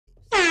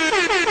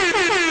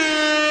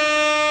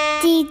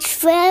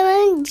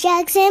Trevor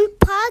Jackson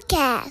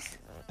Podcast.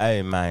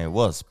 Hey man,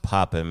 what's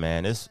poppin',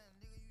 man?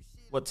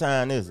 What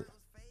time is it?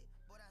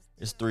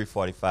 It's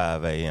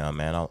 3:45 a.m.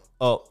 man. I'm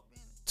up,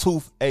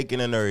 tooth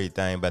aching and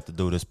everything. About to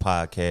do this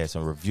podcast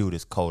and review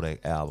this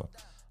Kodak album.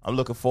 I'm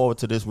looking forward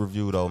to this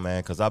review though,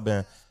 man, because I've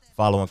been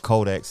following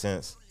Kodak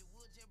since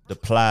the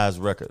Plies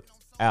record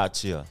out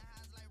here.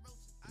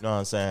 You know what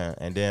I'm saying?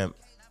 And then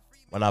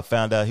when I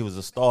found out he was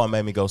a star, it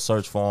made me go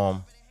search for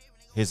him,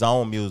 his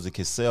own music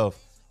himself,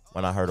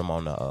 when I heard him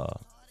on the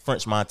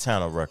French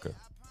Montana record.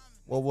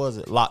 What was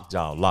it?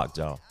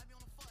 Lockjaw.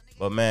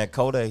 But man,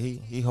 Kodak,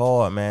 he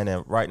hard, man.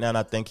 And right now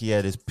I think he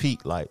at his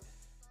peak. Like,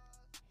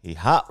 he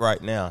hot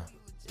right now.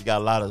 He got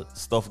a lot of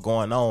stuff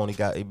going on.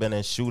 He been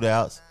in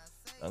shootouts.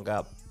 Done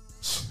got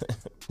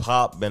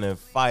Pop, been in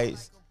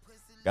fights.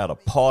 Got a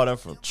pardon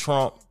from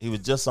Trump. He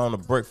was just on the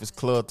Breakfast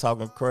Club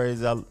talking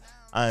crazy.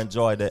 I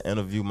enjoyed that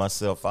interview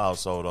myself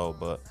also though.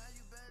 But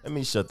let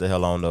me shut the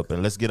hell on up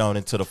and let's get on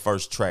into the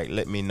first track.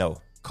 Let Me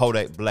Know.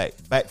 Kodak Black,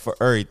 Back for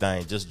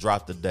Everything, just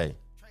dropped today.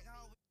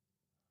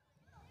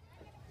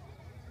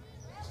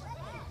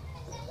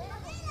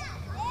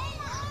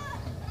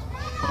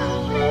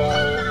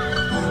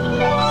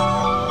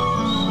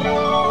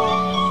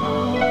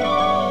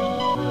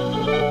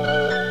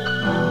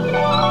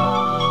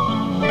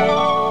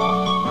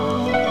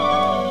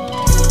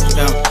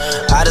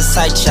 Out of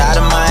sight, you out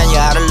of mind, you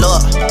out of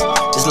luck.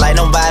 It's like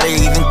nobody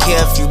even care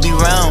if you be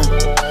wrong.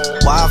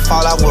 Why I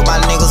fall out with my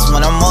niggas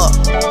when I'm up?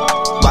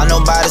 Why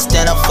nobody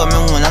stand up for me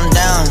when I'm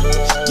down?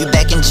 You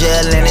back in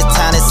jail and it's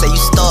time to say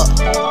you stuck.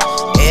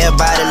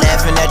 Everybody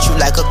laughing at you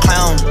like a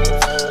clown.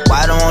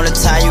 Why the only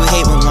time you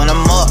hate me when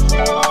I'm up?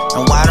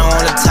 And why the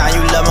only time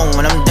you love me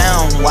when I'm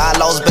down? Why I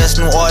lost best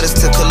new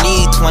artist to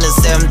Khalid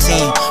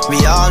 2017?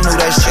 We all knew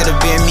that should've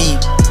been me,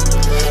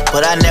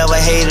 but I never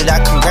hated,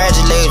 I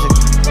congratulated.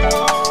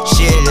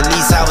 Shit, at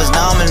least I was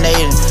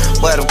nominated.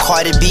 But if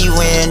Cardi B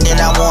win, then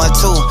I won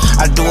too.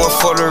 I do it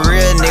for the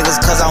real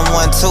niggas cause I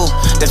won too.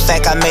 The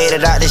fact I made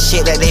it out the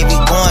shit that they be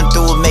going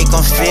through make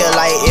them feel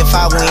like if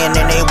I win,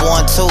 then they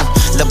won too.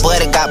 The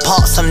buddy got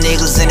popped, some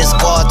niggas in his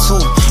squad too.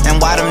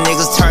 And why them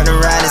niggas turn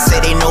around and say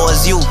they know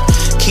it's you?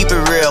 Keep it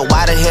real,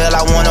 why the hell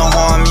I wanna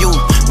harm you?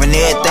 When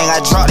everything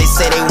I drop, they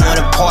say they want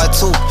a part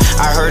two.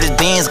 I heard his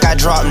beans got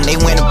dropped and they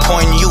went to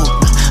point you.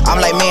 I'm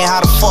like, man,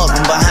 how the fuck?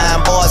 I'm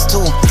behind bars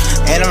too.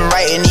 And I'm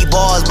writing these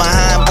bars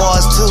behind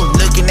bars too.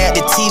 Looking at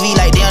the TV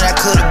like, damn, that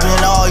could've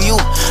been all you.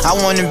 I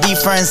wanna be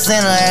front and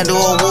center and do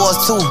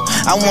awards too.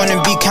 I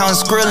wanna be counting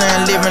Skrilla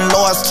and living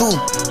laws too.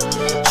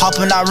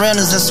 Hopping out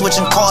rentals and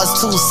switching cars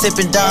too.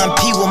 Sipping Don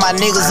P with my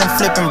niggas and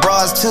flipping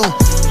bras too.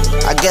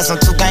 I guess I'm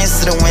too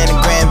gangster to win a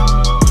Grammy,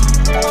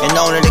 and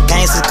only the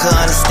gangsters could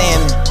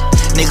understand me.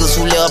 Niggas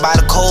who live by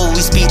the code,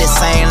 we speak the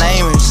same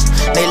language.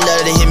 They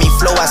love to hear me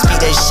flow, I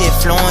speak that shit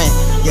fluent.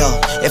 Yo,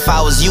 if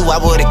I was you, I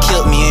would've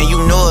killed me and you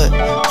knew it.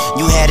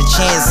 You had a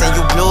chance and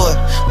you blew it.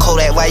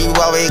 Kodak, why you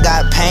always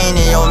got pain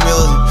in your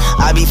music?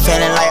 I be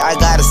feeling like I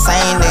got the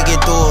same to get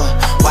through it.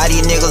 Why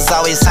these niggas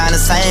always sound the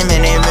same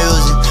in their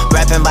music?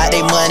 Rapping about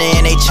their money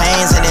and they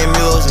chains and their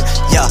music.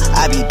 Yo,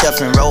 I be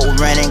duffing, road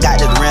running, got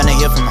the rental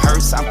here from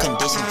Hearst. I'm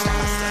conditioned to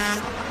myself.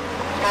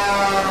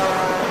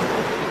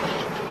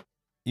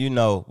 You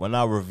know, when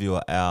I review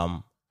an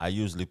album, I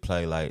usually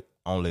play like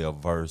only a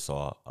verse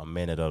or a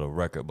minute of the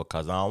record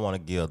because I don't want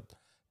to give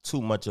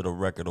too much of the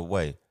record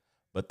away.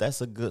 But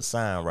that's a good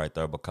sign right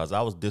there because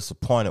I was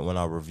disappointed when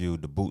I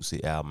reviewed the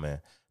Bootsy album,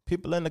 man.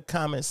 People in the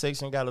comment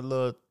section got a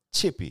little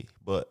chippy,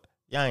 but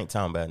y'all ain't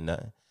talking about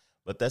nothing.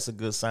 But that's a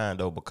good sign,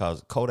 though,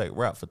 because Kodak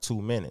rapped for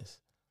 2 minutes.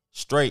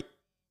 Straight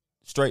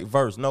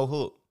verse, no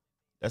hook.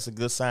 That's a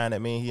good sign.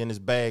 That means he in his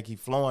bag, he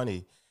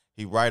flowing,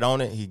 he right on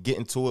it, he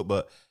getting to it.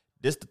 But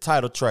this the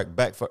title track,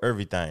 Back for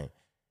Everything.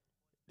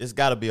 This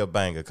got to be a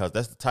banger because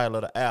that's the title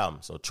of the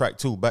album. So track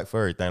 2, Back for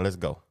Everything. Let's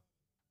go.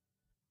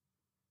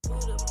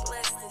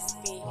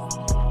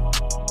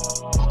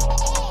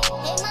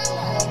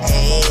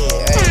 Hey,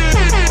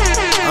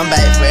 I'm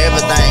back for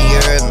everything, you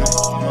heard me?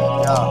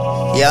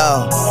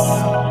 Yo,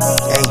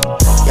 hey,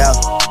 yo,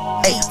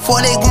 hey,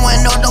 before they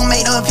going, no, don't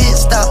make no pit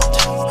stop.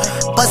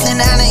 Bustin'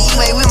 down the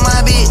E-way with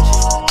my bitch.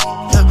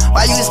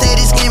 Why you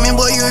steady scheming,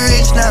 boy, you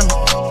rich now?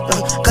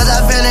 Cause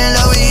I fell in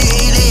love with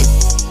you, lit.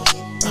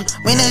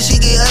 When that shit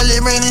get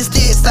ugly, bring the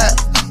stick, stop.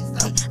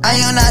 I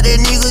am not that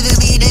nigga to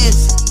be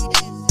this.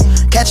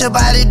 Catch a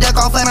body, duck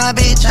off of my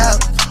bitch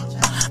out.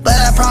 But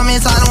I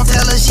promise I don't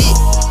tell her shit.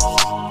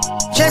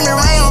 Check me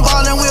right, I'm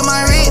ballin' with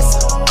my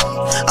wrist.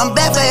 I'm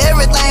back for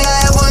everything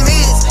I ever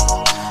missed.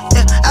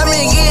 Yeah, I've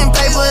been getting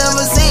paper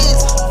ever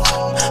since.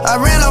 I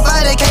ran up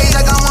out the cage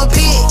like I'm a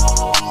pig.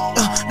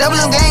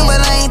 Doubling game, but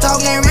I ain't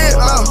talking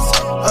rip.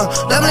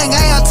 Doubling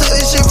game, I took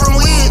this shit from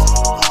Wiz.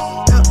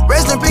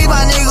 Rest in peace,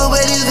 my nigga,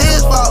 but it's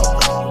his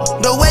fault.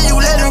 The way you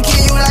let him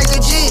kill you like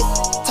a jit.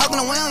 Talking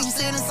to Will, you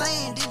said the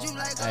same. Did you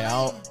like Hey,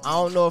 I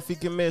don't know if he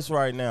can miss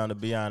right now, to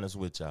be honest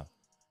with y'all.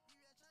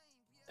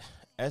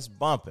 That's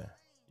bumping.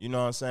 You know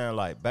what I'm saying?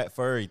 Like, back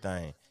for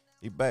everything.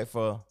 He back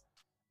for...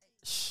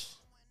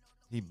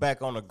 He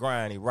back on the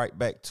grind. He right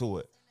back to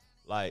it.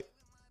 Like,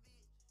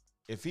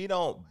 if he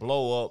don't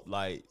blow up,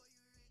 like,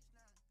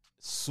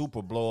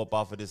 super blow up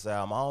off of this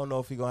album, I don't know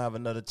if he gonna have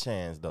another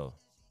chance, though.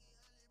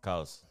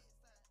 Because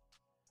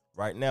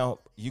right now,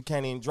 you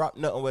can't even drop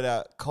nothing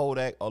without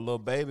Kodak or Lil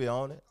Baby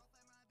on it.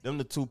 Them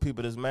the two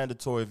people that's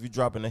mandatory. If you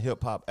dropping a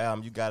hip-hop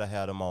album, you got to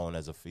have them on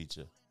as a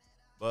feature.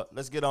 But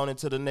let's get on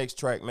into the next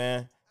track,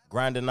 man.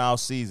 Grinding All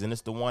Season.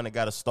 It's the one that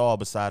got a star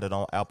beside it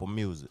on Apple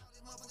Music.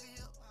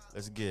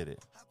 Let's get it.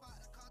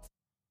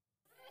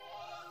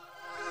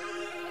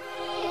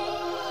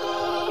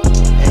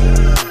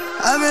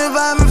 I've been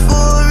vibing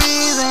for a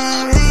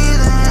reason.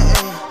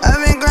 I've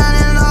been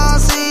grinding all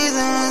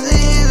season.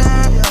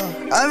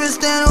 I've been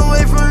staying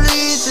away from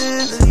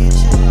leeches.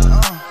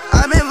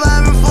 I've been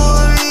vibing for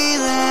a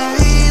reason.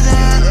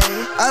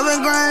 I've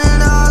been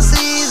grinding all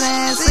season.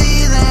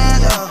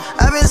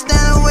 I've been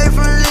staying away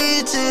from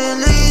leeches.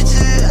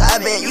 I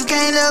bet you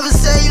can't ever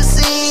say you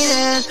seen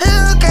it.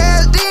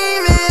 Hellcat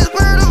demons,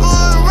 murder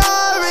for a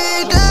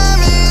Rari,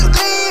 diamonds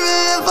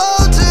gleaming,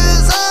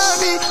 vultures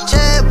hungry,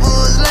 chat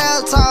bulls,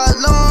 laptops,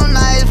 long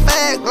nights,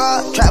 fat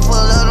gloss, trap full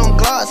of them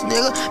glocks,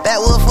 nigga,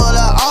 backwood full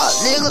of art,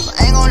 niggas,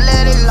 ain't gon'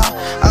 let it lock,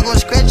 I'm gon'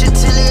 scratch it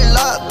till it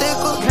lock,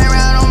 thicker, play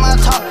around on my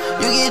top,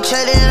 you get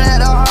checked in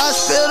at the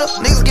hospital,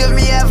 niggas give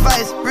me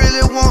advice,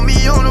 really want me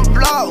on the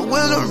block,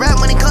 will the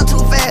rap money come too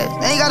fast,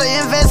 ain't gotta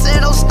invest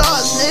in those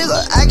stocks, nigga,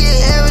 I get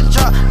every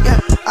drop, yeah,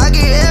 I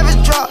get every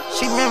drop,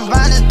 she been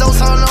buying this dope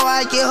so low,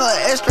 I get her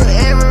extra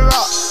every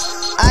rock,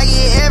 I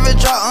get every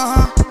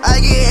drop, I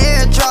get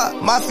every drop,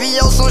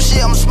 mafioso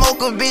shit, I'm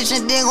smoking bitch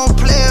and then gon'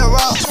 play it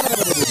rock.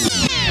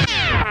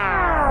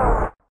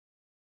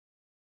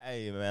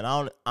 Hey, man,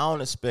 I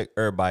don't expect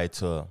everybody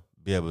to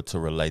be able to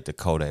relate to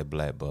Kodak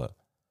Black, but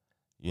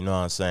you know what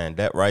I'm saying?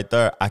 That right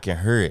there, I can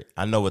hear it.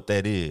 I know what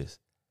that is.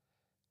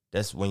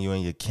 That's when you're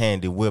in your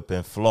candy whip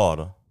in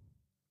Florida.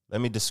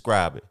 Let me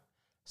describe it.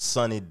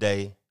 Sunny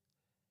day,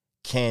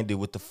 candy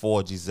with the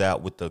 4Gs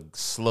out, with the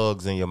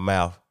slugs in your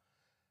mouth,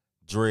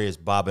 dreads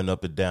bobbing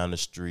up and down the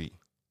street,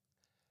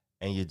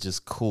 and you're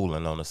just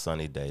cooling on a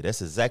sunny day.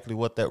 That's exactly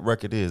what that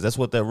record is. That's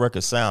what that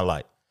record sound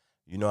like.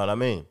 You know what I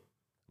mean?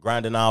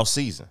 Grinding All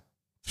Season.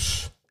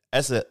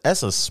 That's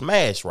a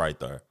smash right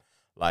there.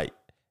 Like,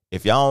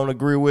 if y'all don't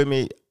agree with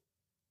me,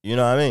 you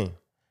know what I mean?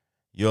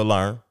 You'll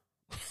learn.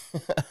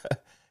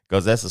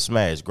 Because that's a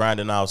smash.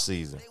 Grinding All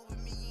Season.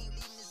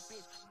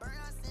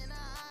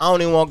 I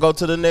don't even want to go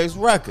to the next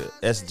record.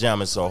 That's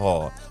jamming so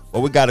hard.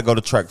 But we got to go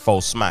to track 4,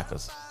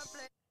 Smackers.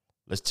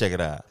 Let's check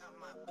it out.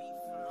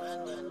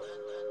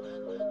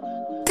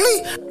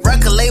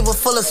 Record label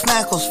full of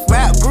smackers,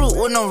 rap group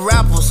with no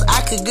rappers.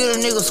 I could get a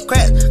nigga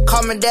scratch.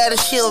 Call me daddy,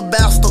 she a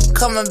bastard.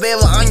 Coming baby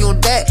on your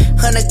dad.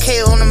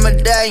 100K on the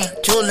medallion.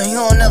 Julian, you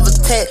don't never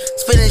tap.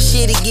 Spinning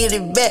shit to get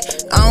it back.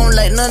 I don't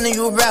like none of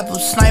you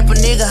rappers. Sniper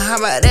nigga, how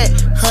about that?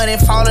 100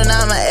 falling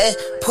out my ass.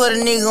 Put a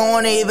nigga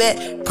on their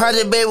back.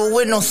 Project baby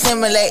with no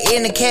Similac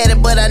in the caddy,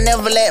 but I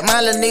never let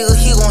my little nigga,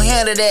 he gon'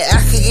 handle that.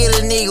 I could get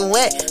a nigga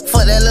wet.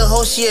 Fuck that little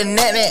hoe, she a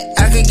nat.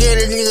 I could get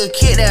a nigga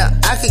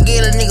kidnapped. I could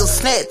get a nigga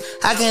snatched.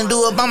 I can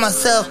do it by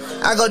myself.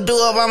 I go do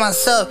it by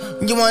myself.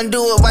 You wanna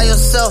do it by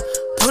yourself?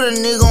 Put a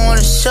nigga on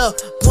the shelf.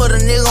 Put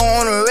a nigga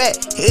on the rack.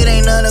 It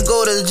ain't nothing to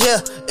go to jail.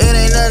 It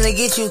ain't nothing to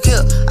get you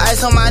killed.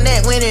 Ice on my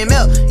neck when it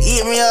melt.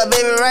 Eat me up,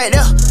 baby, right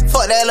there.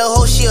 Fuck that little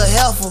hoe, she a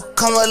helpful.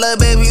 Come on, little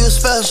baby, you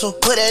special.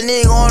 Put that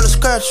nigga on the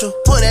scratcher.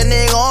 Put that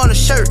nigga on the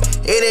shirt.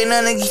 It ain't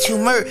nothing to get you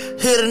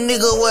murked. Hit a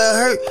nigga where it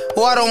hurt.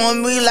 Water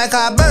on me like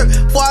I burp.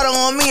 Water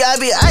on me,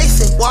 I be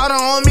icy. Water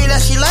on me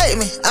like she like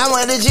me. I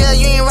went to jail,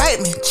 you ain't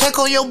right me.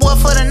 Check on your boy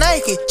for the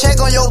Nike.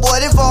 Check on your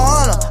boy, this for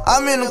honor.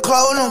 I'm in the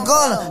clothes, I'm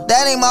gonna.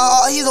 That ain't my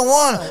heart, he's a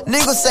warner.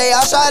 Nigga say I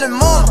shot him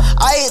mama.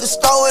 I hit the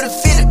store with a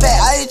 50 pack.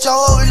 I hit your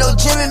hoe with no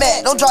Jimmy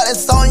Mac. Don't drop that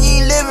song,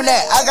 you ain't living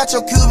that. I got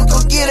your Cuban,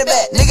 come get it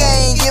back. Nigga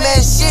ain't give me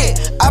that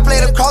shit. I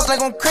play the cross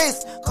like I'm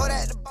Chris.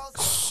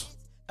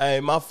 Hey,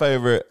 my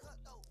favorite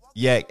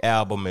Yak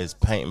album is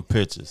Painting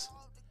Pictures.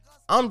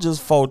 I'm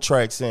just 4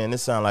 tracks in. It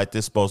sound like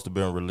this supposed to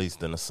be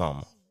released in the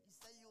summer.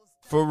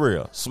 For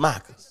real.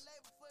 Smackers.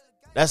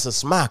 That's a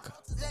smacker.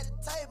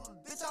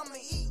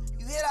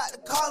 You hit out the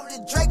car with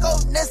the Draco.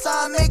 Next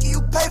time I'm making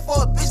you pay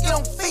for it. Bitch, get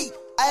on feet.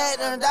 I had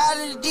to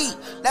die in the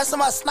deep. That's on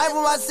my sniper,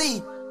 my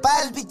Z.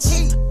 Bodies be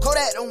cheap.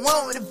 Kodak the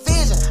one with the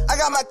vision. I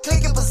got my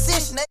click in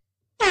position.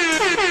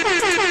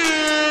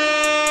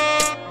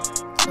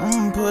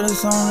 Put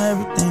us on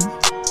everything.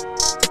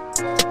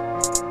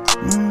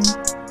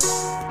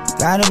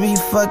 Gotta be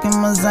fucking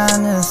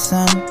Mazana or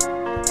something.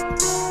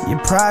 You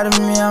proud of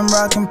me, I'm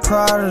rocking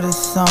Prada or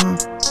something.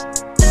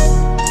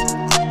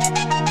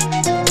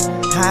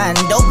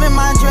 Hiding dope in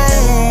my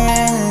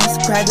dress,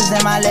 crackers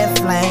in my left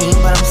flame,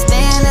 but I'm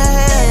staying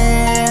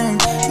ahead.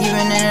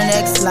 Even in the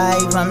next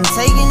life, I'm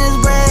taking this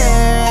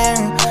bread.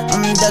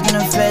 I'm ducking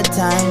the fed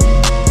time.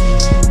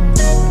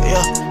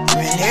 Yeah.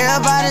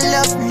 Everybody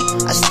left me,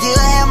 I still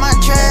have my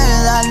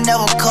treasures. I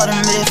never cut them,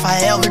 but if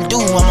I ever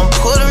do, I'ma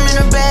put them in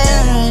a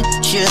bag.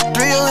 She a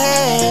thrill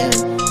head,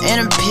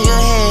 and a pill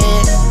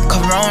head.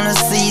 Corona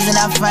season,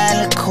 I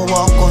finally could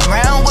walk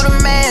around with a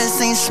mask.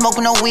 ain't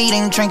smoking no weed,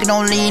 ain't drinking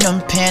no lean.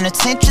 I'm paying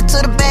attention to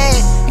the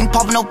bag, ain't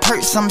popping no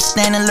perks. I'm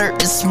staying alert,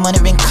 this money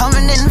been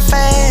coming in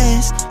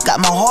fast.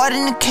 Got my heart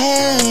in the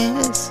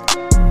cast.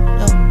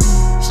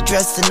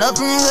 Dressing up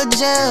in her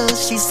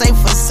gels, she safe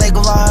for the sake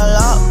of all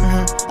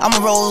love. I'm a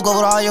rose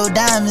gold, all your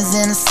diamonds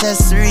and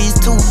accessories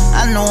too.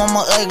 I know I'm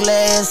a ugly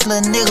ass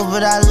little nigga,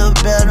 but I look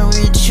better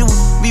with you.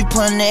 We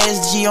putting the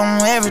SG on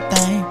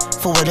everything,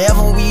 for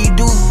whatever we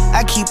do.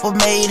 I keep her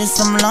made in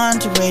some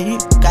lingerie,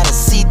 got a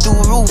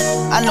see-through roof.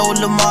 I know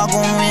Lamar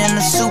gon' win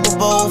the Super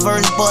Bowl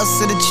versus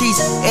Bust to the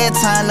Chiefs. Every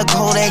time look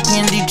Kodak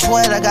in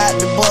Detroit, I got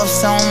the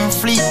buffs on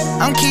fleet.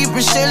 I'm keeping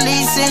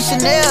Charlize and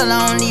Chanel,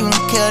 I don't even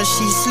care if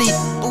she sleep.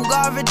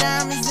 Bulgari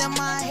diamonds in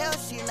my hair,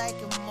 she like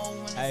it more.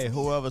 Hey,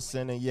 whoever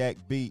sending Yak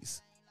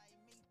beats,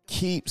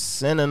 keep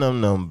sending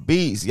them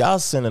beats. Y'all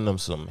sending them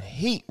some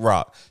heat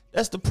rock.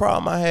 That's the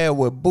problem I had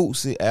with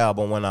Bootsy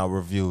album when I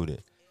reviewed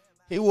it.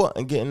 He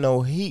wasn't getting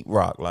no heat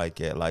rock like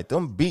that. Like,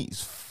 them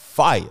beats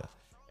fire.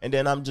 And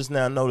then I'm just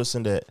now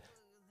noticing that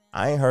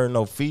I ain't heard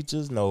no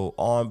features, no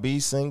R&B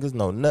singers,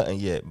 no nothing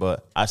yet.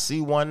 But I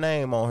see one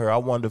name on here. I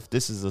wonder if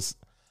this is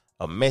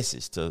a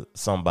message to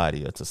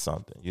somebody or to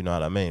something. You know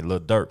what I mean?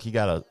 Lil Durk. He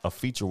got a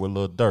feature with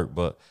Lil Durk.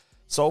 But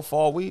so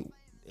far,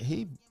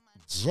 he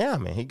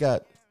jamming.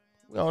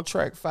 We on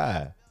track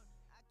 5.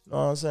 You know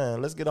what I'm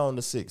saying? Let's get on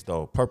to 6,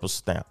 though. Purple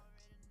Stamp.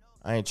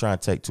 I ain't trying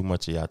to take too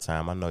much of y'all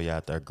time. I know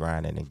y'all out there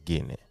grinding and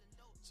getting it.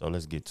 So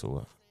let's get to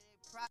it.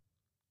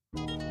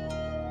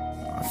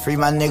 Free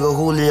my nigga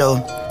Julio.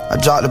 I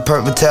dropped the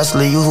purple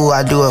Tesla. You who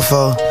I do it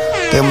for.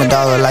 Gave him $1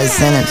 life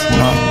sentence. You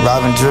know,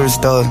 robbing jewelry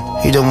store.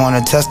 He didn't want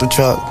a Tesla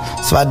truck,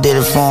 so I did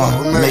it for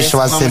him. Make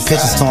sure I send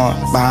pictures to him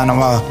behind the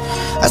wall.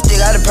 I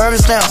still got the purple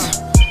stamps.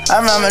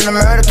 I remember the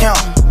murder count.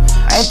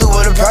 I ain't through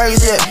with the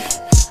perks yet.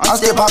 I'm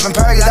still popping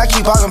perks. I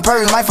keep popping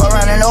perks. Might fuck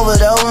around and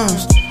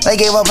overdose. They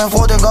gave up in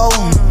 4th and gold.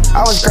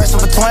 I was stressing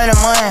for 20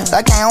 months.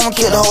 I came home and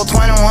killed the whole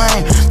 21.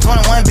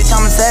 21, bitch,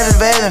 I'm a savage,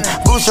 baby.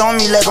 Gucci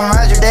on me like I'm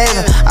Roger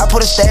David. I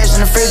put a stash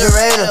in the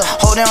refrigerator.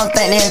 Hope they don't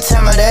think they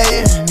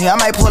intimidated. Yeah, I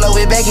might pull up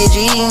with Becky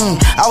G.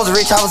 I was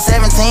rich, I was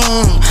 17.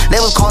 They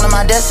was calling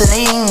my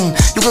destiny.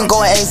 You can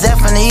go and ask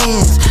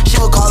Zephanies.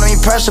 She was calling me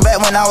pressure back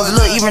when I was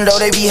little. Even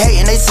though they be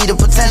hating, they see the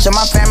potential.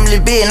 My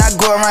family big and I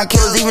grew around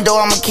killers. Even though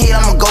I'm a kid,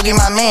 I'ma go get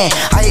my man.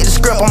 I hit the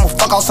script, I'ma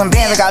fuck off some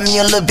bands. I got me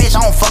a little bitch,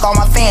 I don't fuck all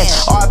my fans.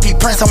 RIP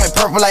Prince, I went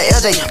purple like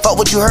LJ. Fuck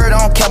what you heard,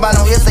 I don't care about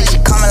no hearsay. She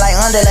coming like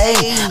underlay.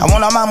 I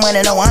want all my money,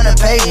 no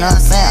underpaid. You know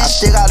what I'm saying? I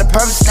still got the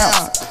purple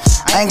stamp.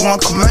 I ain't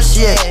going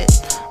commercial yet.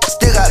 I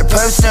still got the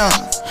purple stamp.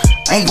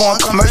 I ain't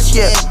going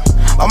commercial yet.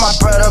 All my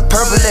brother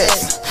purple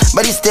X,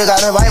 but he still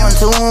got the right one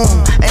too.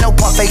 Ain't no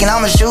pump faking,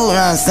 I'ma shoot. You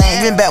know what I'm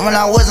saying? Even back when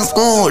I was in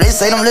school, they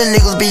say them little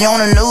niggas be on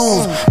the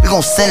news. We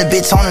gon' send a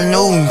bitch on the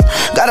news.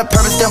 Got a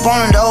purple stamp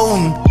on the door,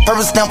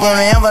 purple stamp on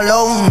the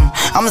envelope.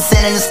 I'ma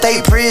send in the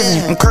state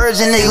prison,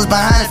 encouraging niggas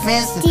behind the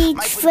fences. The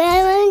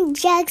Trevor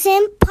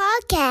Jackson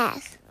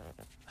Podcast.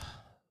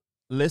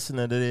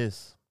 Listening to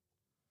this,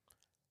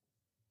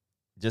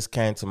 just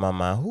came to my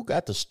mind. Who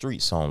got the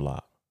streets on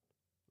lock?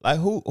 Like,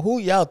 who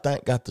y'all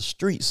think got the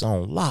streets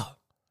on lock?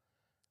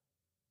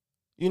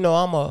 You know,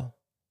 I'm a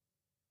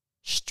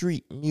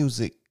street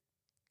music,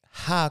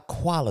 high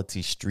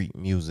quality street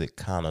music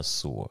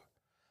connoisseur.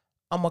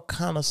 I'm a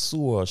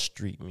connoisseur of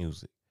street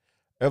music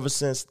ever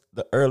since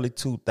the early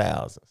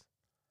 2000s.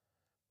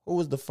 Who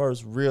was the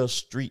first real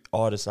street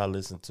artist I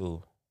listened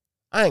to?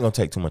 I ain't gonna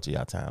take too much of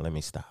y'all time. Let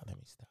me stop.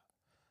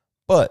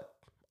 But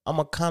I'm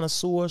a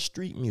connoisseur of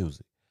street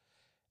music.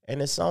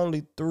 And it's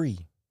only 3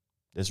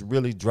 that's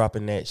really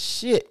dropping that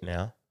shit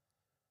now.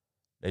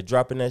 They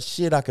dropping that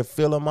shit. I can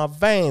feel in my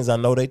veins. I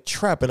know they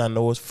trapping. I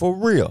know it's for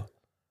real.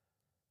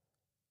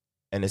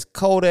 And it's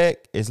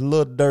Kodak, it's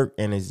Lil Durk,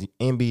 and it's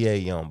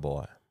NBA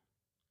Youngboy.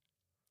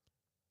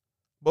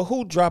 But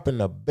who dropping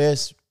the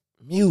best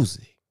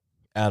music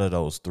out of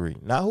those 3?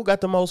 Now, who got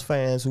the most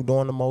fans? Who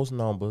doing the most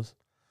numbers?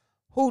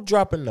 Who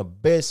dropping the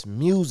best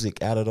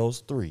music out of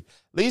those 3?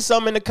 Leave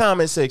something in the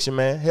comment section,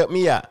 man. Help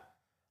me out.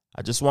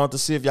 I just want to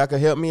see if y'all can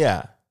help me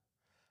out.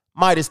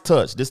 Midas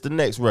Touch. This the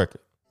next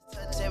record.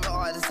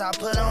 I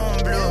put on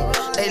blue.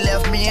 They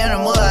left me in the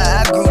mud.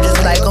 I grew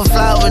just like a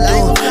flower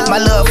do.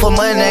 My love for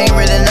money ain't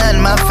really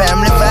nothing. My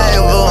family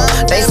valuable.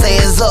 They say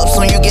it's up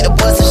soon. You get a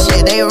bus of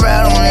shit. They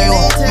ride on you.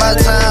 My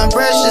time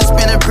precious.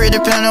 Spend a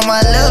pretty pen on my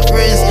left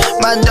wrist.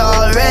 My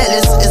dog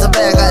redless. It's a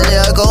bag out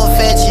there. Go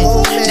fetch it.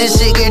 This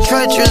shit get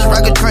treacherous.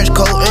 Rock a trench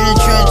coat in the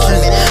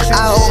trenches.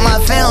 I hope my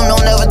film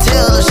don't never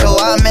tell the show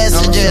our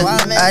messages.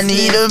 I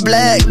need a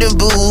black to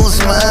boost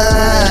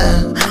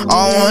mine.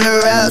 I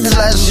wanna rap till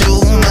I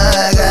shoot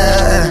my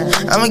guy.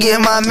 I'ma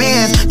get my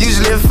man.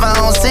 Usually if I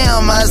don't see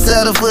him, I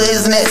settle for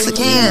his next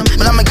again.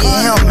 But I'ma get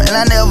him, and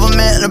I never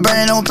meant to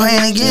burn no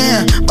plane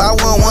again. But I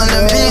want one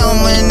of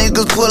them when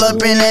niggas pull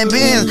up in that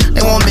Benz. They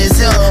won't miss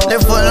him. They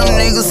for them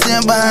niggas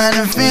sitting behind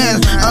the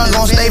fence. I'm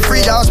gon' stay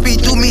free, y'all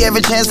speak through me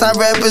every chance I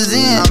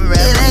represent.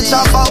 It ain't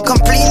y'all fault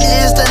completely,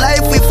 it's the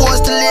life we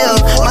forced to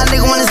live. My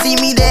nigga wanna see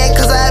me dead,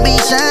 cause I be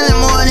shining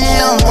more than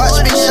him.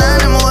 Watch me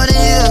shining more than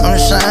him. I'm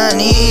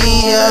shiny,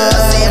 yeah. I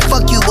said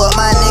fuck you up,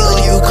 my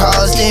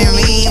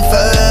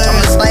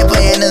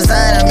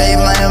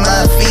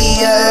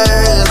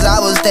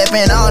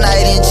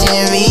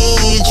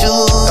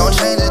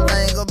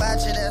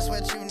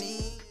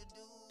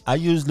I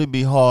usually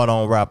be hard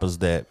on rappers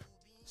that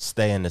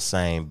stay in the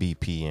same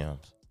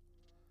BPMs,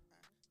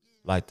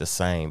 like the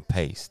same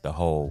pace the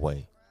whole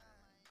way.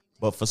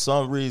 But for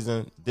some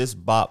reason, this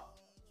bop,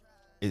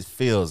 it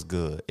feels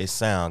good. It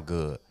sound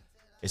good.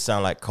 It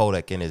sound like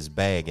Kodak in his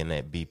bag in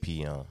that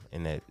BPM,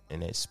 in that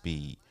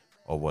speed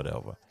or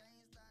whatever.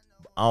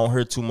 I don't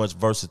hear too much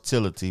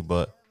versatility,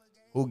 but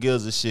who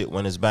gives a shit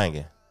when it's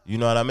banging? You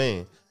know what I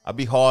mean? I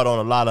be hard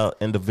on a lot of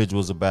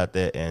individuals about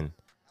that, and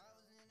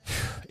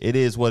it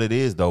is what it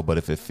is, though. But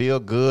if it feel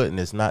good and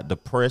it's not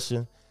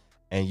depression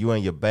and you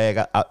in your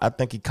bag, I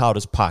think he caught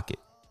his pocket.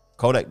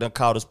 Kodak done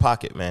caught his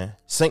pocket, man.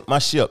 Sink my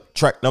ship.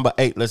 Track number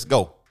 8. Let's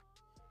go.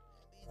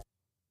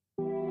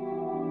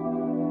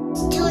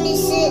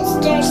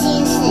 26,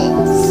 13,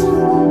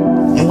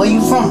 6. And where you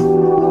from?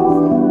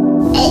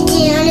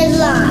 1800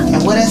 block.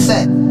 And where that's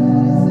at?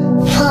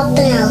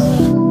 Poplar.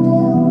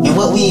 And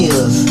what we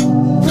is?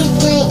 We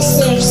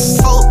gangsters.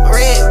 Folk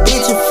red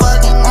bitches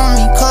fucking on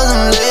me cause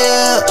I'm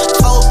lit.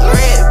 Folk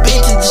red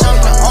bitches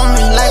jumping on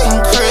me like I'm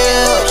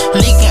crib.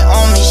 Leaking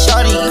on me,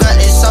 shawty got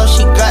that sauce,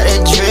 she got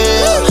that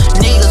drill.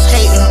 Niggas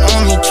hating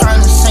on me, trying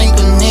to sink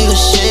a nigga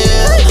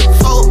shit.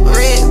 Folk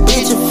red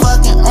bitches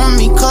fucking on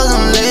me cause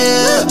I'm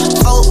lit.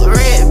 Folk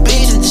red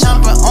bitches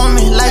jumping on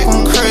me like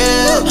I'm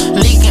crib.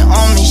 Leaking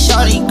on me,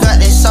 shawty got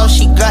that sauce,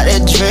 she got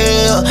that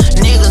drill.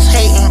 Niggas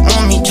hating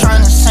on me, trying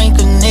to sink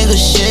a nigga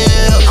shit.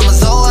 I'm a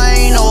Zoe, I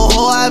ain't no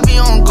hoe, I be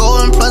on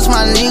golden, plus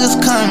my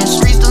niggas coming.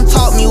 Streets done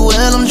taught me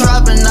well, I'm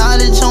dropping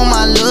knowledge on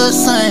my little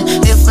son.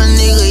 If a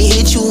nigga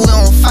hit you, we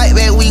don't fight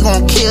back, we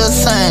gon' kill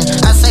son.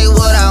 I say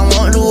what I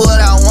want, do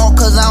what I want,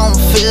 cause I don't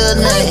feel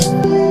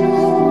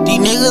nothing. These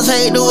niggas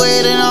hate the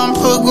way that I'm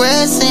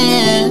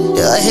progressing.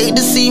 Yeah, I hate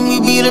to see me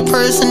be the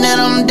person that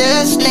I'm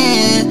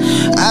destined.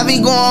 I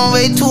be going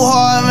way too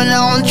hard and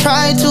I don't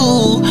try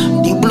to.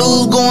 These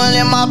blues going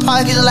in my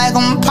pockets like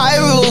I'm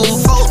pyro.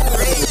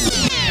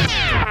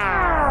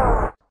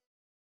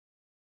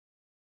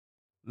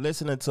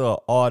 Listening to an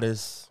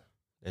artist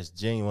that's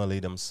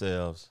genuinely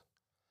themselves,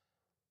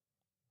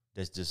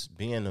 that's just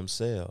being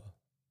themselves,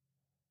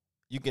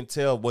 you can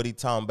tell what he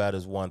talking about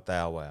is one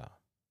thou wow.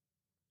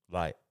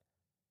 Like,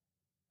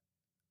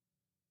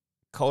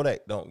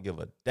 Kodak don't give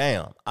a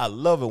damn. I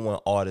love it when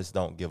artists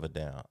don't give a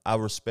damn. I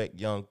respect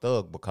Young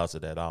Thug because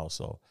of that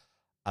also.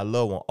 I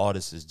love when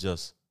artists is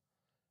just,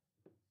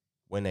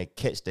 when they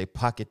catch their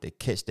pocket, they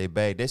catch their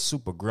bag. That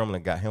Super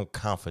Gremlin got him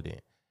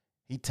confident.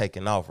 He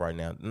taking off right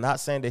now. Not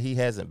saying that he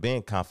hasn't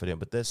been confident,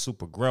 but that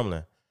Super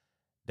Gremlin,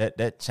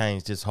 that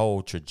changed his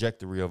whole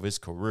trajectory of his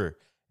career.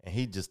 And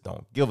he just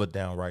don't give a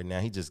damn right now.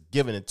 He just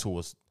giving it to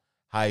us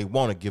how he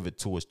want to give it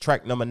to us.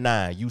 Track number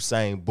 9,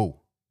 Usain Boo.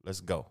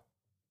 Let's go.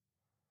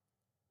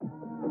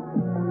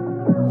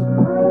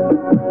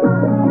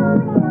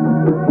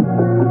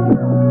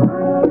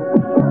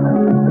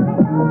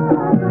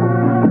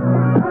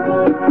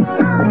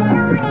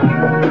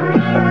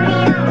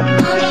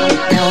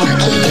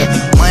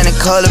 Money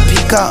color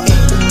peacock,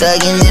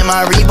 thuggin' in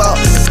my Reebok.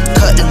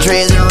 Cut the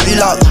dreads and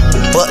relock.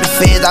 Butt the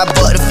feds, I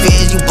butt the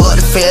feds. You butt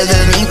the feds,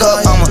 let me link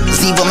up. I'ma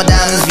see what my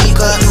diamonds V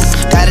cut.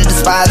 Gotta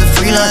despise a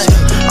free lunch.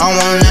 I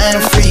don't want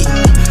nothing free.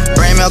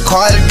 Bring me a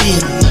car to be.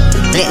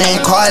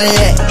 Nickname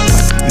Cardiac.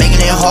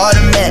 Making it hard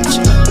to match.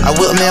 I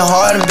whip me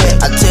hard to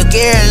bet. I took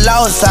every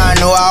loss, I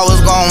knew I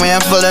was gon' win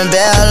full and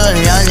battle.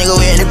 Young nigga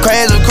with the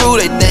crazy crew,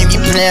 they think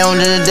you playin'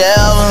 with the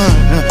devil.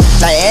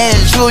 Like ain't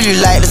it true, you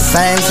like the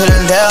same to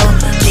the devil.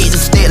 Keep the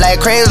stick like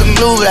crazy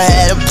glue, but I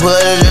had to put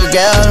it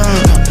together.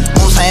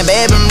 Move same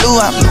baby blue,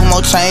 I blew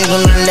more chains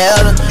than the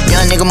leather.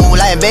 Young nigga move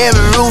like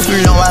Baby Ruth, you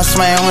know I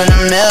swing with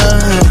the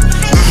metal.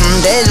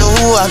 Deja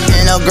vu, I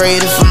been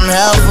upgraded from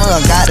heaven.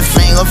 I got the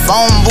finger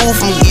phone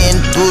booth, I'm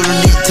getting through the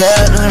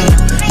details.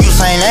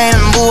 Ain't ain't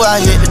boo, I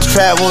hit the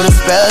trap with a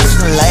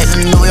special. Like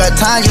the New York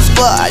Times, you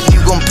spot, you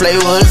gon' play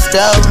with a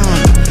step.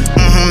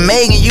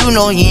 Megan, you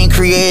know you ain't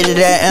created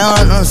that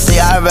anthem. See,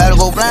 I'd rather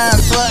go blind.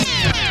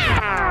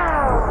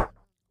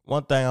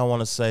 One thing I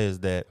want to say is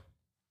that,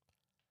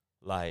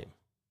 like,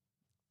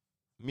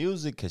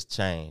 music has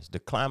changed. The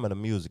climate of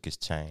music has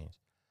changed.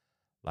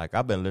 Like,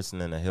 I've been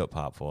listening to hip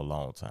hop for a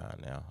long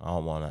time now. I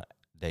don't want to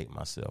date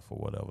myself or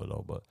whatever,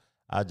 though, but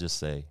I just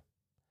say,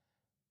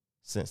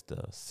 since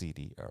the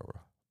CD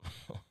era,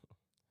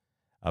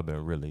 I've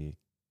been really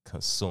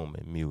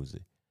consuming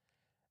music.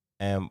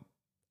 And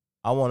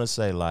I want to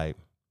say, like,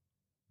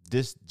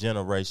 this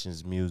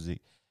generation's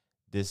music,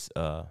 this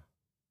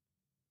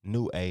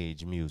new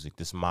age music,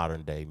 this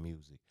modern day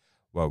music,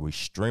 where we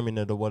streaming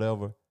it or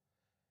whatever,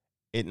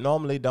 it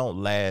normally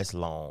don't last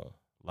long.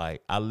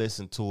 Like, I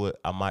listen to it,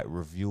 I might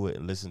review it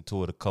and listen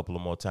to it a couple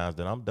of more times,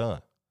 then I'm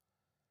done.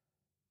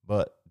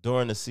 But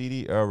during the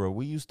CD era,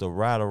 we used to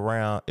ride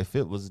around. If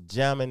it was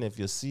jamming, if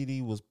your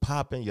CD was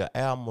popping, your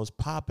album was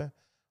popping,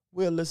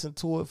 we'll listen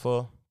to it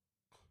for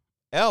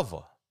ever.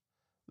 At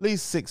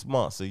least 6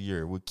 months, a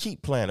year. We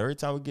keep playing. Every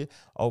time we get,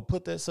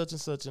 put that such and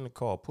such in the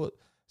car. Put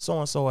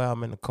so-and-so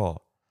album in the car.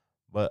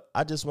 But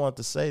I just wanted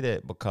to say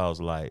that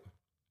because, like,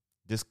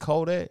 this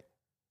Kodak,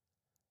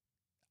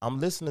 I'm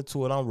listening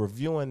to it. I'm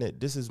reviewing it.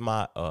 This is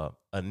my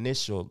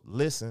initial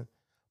listen,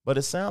 but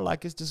it sounds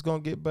like it's just gonna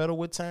get better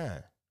with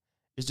time.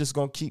 It's just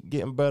gonna keep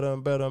getting better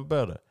and better and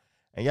better.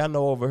 And y'all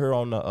know over here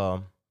on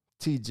the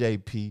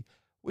TJP,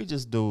 we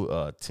just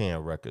do 10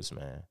 records,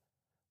 man.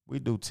 We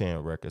do 10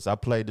 records. I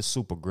played the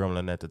Super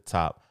Gremlin at the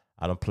top.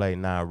 I done played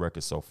 9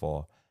 records so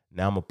far.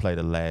 Now I'm gonna play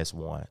the last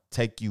one,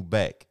 Take You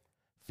Back,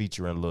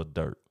 featuring Lil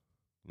Durk.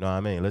 You know what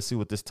I mean? Let's see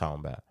what this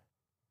talking about.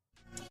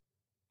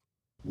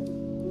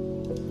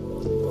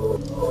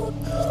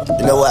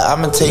 You know what?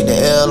 I'm gonna take the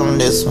L on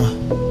this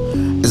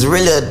one. It's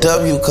really a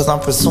W because I'm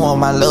pursuing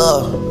my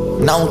love.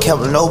 And I don't care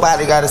what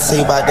nobody gotta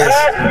say about this.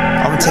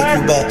 I'ma take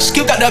you back.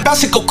 Skip got that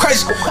bounce and go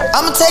crazy.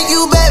 I'ma take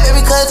you back,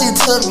 baby, because you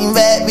took me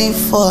back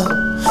before.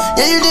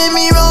 Yeah, you did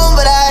me wrong,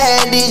 but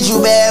I did you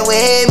bad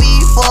way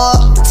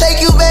before. Take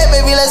you back,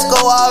 baby, let's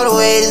go all the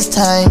way this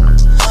time.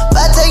 If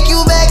I take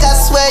you back, I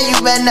swear you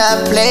better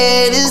not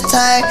play this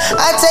time.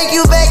 I take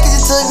you back cause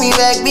you took me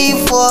back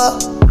before.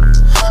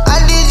 I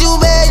did you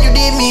bad, you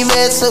did me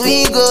bad, so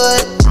we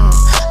good.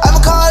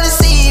 I'ma call this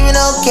even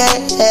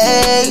okay,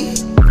 hey.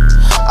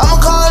 I'ma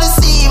call this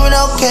even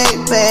okay,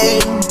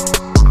 babe.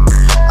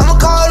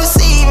 I'ma call this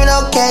even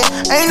okay.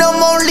 Ain't no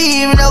more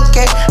leaving,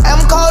 okay.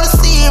 I'ma call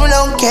this even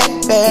okay,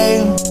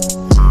 babe.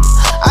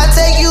 I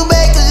take you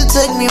back cause you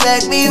took me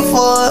back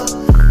before.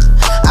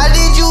 I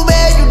did you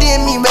bad, you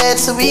did me bad,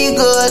 so we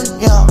good,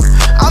 yeah.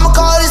 I'ma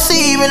call this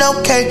even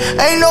okay.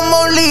 Ain't no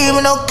more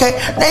leaving, okay.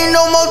 Ain't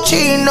no more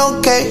cheating,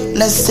 okay.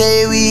 Let's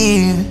say we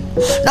even.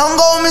 Don't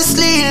go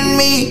misleading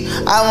me,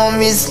 I won't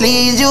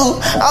mislead you.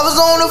 I was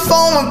on the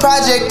phone with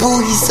Project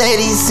Pooh, he said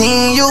he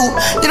seen you.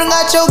 You done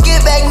got your get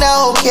back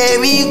now, okay,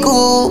 we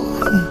cool.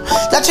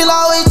 That you'll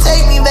always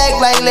take me back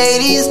like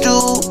ladies do.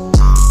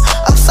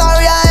 I'm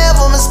sorry I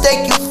ever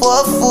mistake you for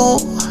a fool,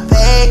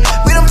 babe.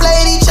 We done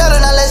played each other,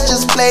 now let's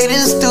just play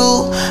this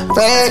too,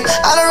 babe.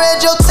 I done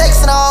read your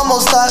text and I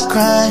almost start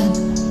crying.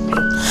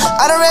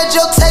 I done read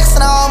your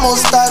text and I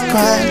almost start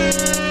crying.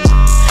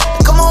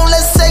 Come on,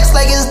 let's sex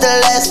like it's the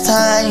last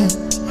time.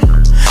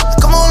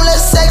 Come on,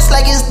 let's sex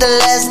like it's the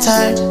last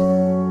time.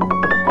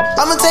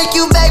 I'ma take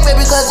you back,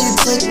 baby, cause you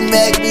took me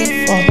back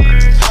before.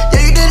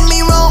 Yeah, you did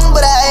me wrong,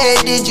 but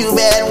I did you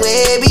bad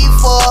way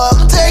before.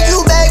 I'ma take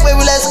you back,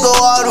 baby, let's go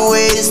all the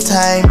way this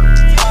time.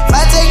 If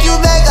I take you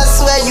back, I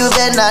swear you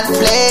better not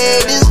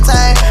play this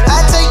time.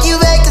 I take you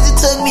back cause you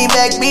took me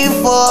back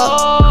before.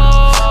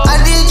 I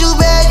did you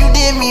bad, you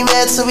did me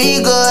bad, so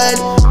we good.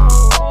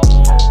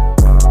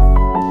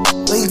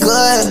 We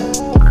good.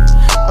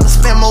 I'ma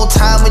spend more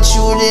time with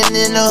you than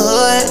in the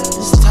hood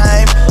this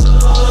time.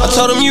 I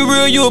told him you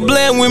real, you a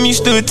blend with me. You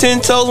stood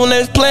 10 toes when they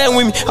was playing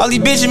with me. All these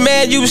bitches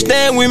mad, you was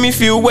staying with me.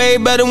 Feel way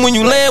better when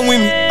you land with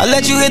me. I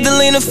let you hit the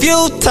lean a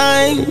few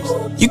times.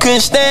 You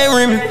couldn't stand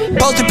with me.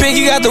 Post a pic,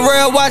 you got the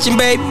rail watching,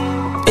 baby.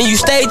 And you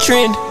stay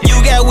trending.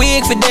 You got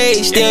wig for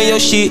days, stay on your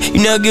shit.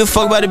 You never give a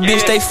fuck about the bitch,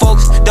 stay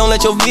focused. Don't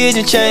let your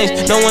vision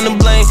change. No one to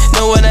blame,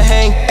 nowhere to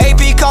hang.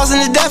 AP costing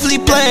is definitely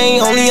plain.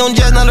 Only on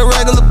jets, not a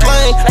regular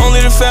plane.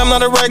 Only the fam,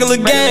 not a regular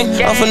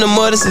gang. I'm from the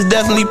mud, this is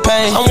definitely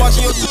pain. I'm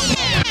watching you.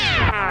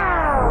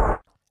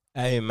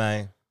 Hey,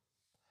 man.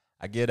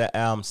 I give that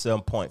album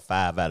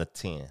 7.5 out of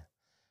 10.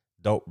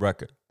 Dope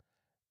record.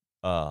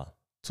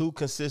 Too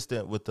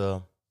consistent with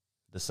the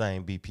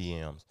same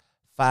BPMs.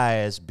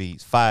 Fire-ass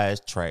beats,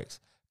 fire-ass tracks.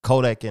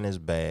 Kodak in his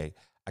bag.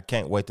 I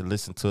can't wait to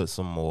listen to it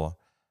some more.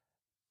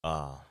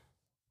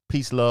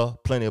 Peace,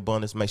 love, plenty of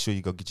abundance. Make sure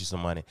you go get you some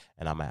money.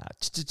 And I'm out.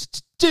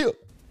 Chill.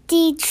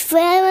 The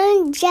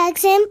Trevor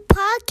Jackson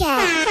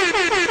Podcast.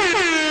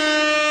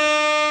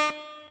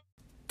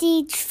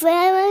 The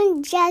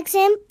Trevor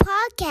Jackson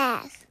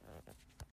Podcast.